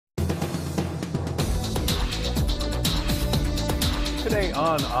Today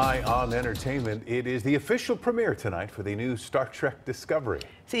on Eye on Entertainment, it is the official premiere tonight for the new Star Trek Discovery.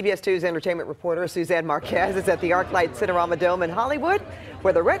 CBS 2's entertainment reporter Suzanne Marques is at the ArcLight Cinerama Dome in Hollywood,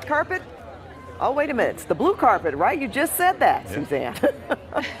 where the red carpet, oh wait a minute, it's the blue carpet, right? You just said that, yeah.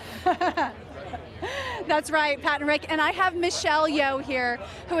 Suzanne. That's right, Pat and Rick. And I have Michelle Yeoh here,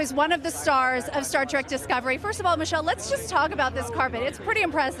 who is one of the stars of Star Trek Discovery. First of all, Michelle, let's just talk about this carpet. It's pretty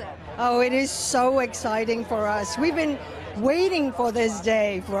impressive. Oh, it is so exciting for us. We've been waiting for this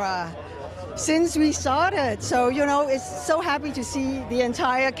day since we started. So, you know, it's so happy to see the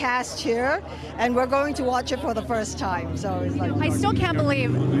entire cast here, and we're going to watch it for the first time. So it's like, I still can't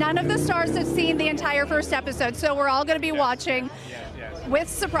believe none of the stars have seen the entire first episode. So we're all going to be watching with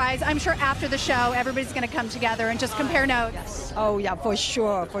surprise. I'm sure after the show, everybody's going to come together and just compare notes. Yes. Oh yeah, for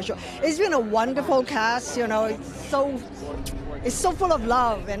sure, for sure. It's been a wonderful cast. You know, it's so full of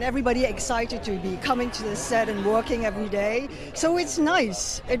love, and everybody excited to be coming to the set and working every day. So it's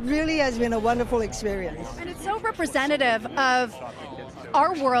nice. It really has been a wonderful experience. And it's so representative of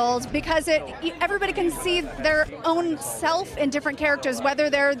our world because everybody can see their own self in different characters, whether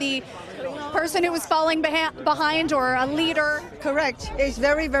they're the person who was falling behind or a leader. Correct. It's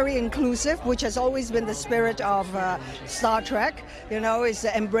very, very inclusive, which has always been the spirit of Star Trek. You know, it's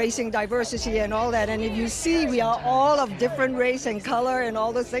embracing diversity and all that. And if you see, we are all of different race and color and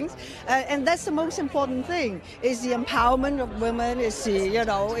all those things. And that's the most important thing, is the empowerment of women, is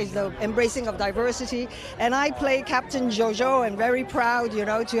the embracing of diversity. And I play Captain Jojo, and very proud, you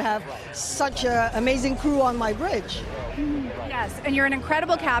know, to have such an amazing crew on my bridge. Yes, and you're an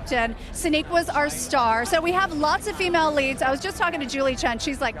incredible captain. Sneak was our star. So we have lots of female leads. I was just talking to Julie Chen.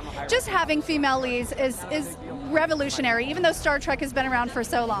 She's like, just having female leads is revolutionary, even though Star Trek has been around for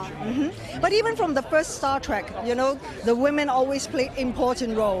so long. Mm-hmm. But even from the first Star Trek, you know, the women always played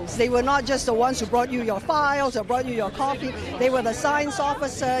important roles. They were not just the ones who brought you your files or brought you your coffee. They were the science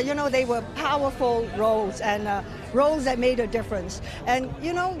officer. You know, they were powerful roles, and roles that made a difference. And,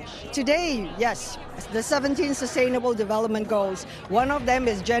 you know, today, yes, the 17 Sustainable Development Goals, one of them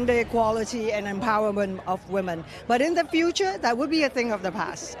is gender equality and empowerment of women. But in the future, that would be a thing of the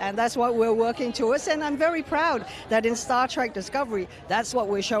past. And that's what we're working towards. And I'm very proud that in Star Trek Discovery, that's what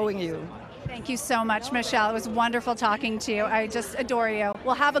we're showing you. Thank you so much, Michelle. It was wonderful talking to you. I just adore you.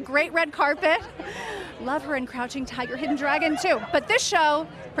 We'll have a great red carpet. Love her in Crouching Tiger, Hidden Dragon, too. But this show,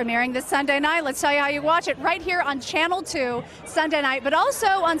 premiering this Sunday night, let's tell you how you watch it right here on Channel 2 Sunday night, but also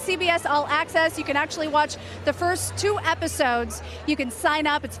on CBS All-Access. You can actually watch the first 2 episodes. You can sign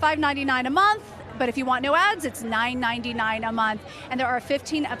up. It's $5.99 a month. But if you want no ads, it's $9.99 a month. And there are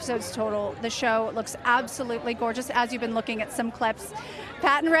 15 episodes total. The show looks absolutely gorgeous, as you've been looking at some clips.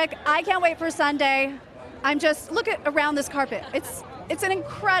 Pat and Rick, I can't wait for Sunday. Look at around this carpet. It's an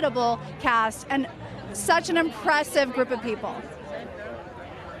incredible cast and such an impressive group of people.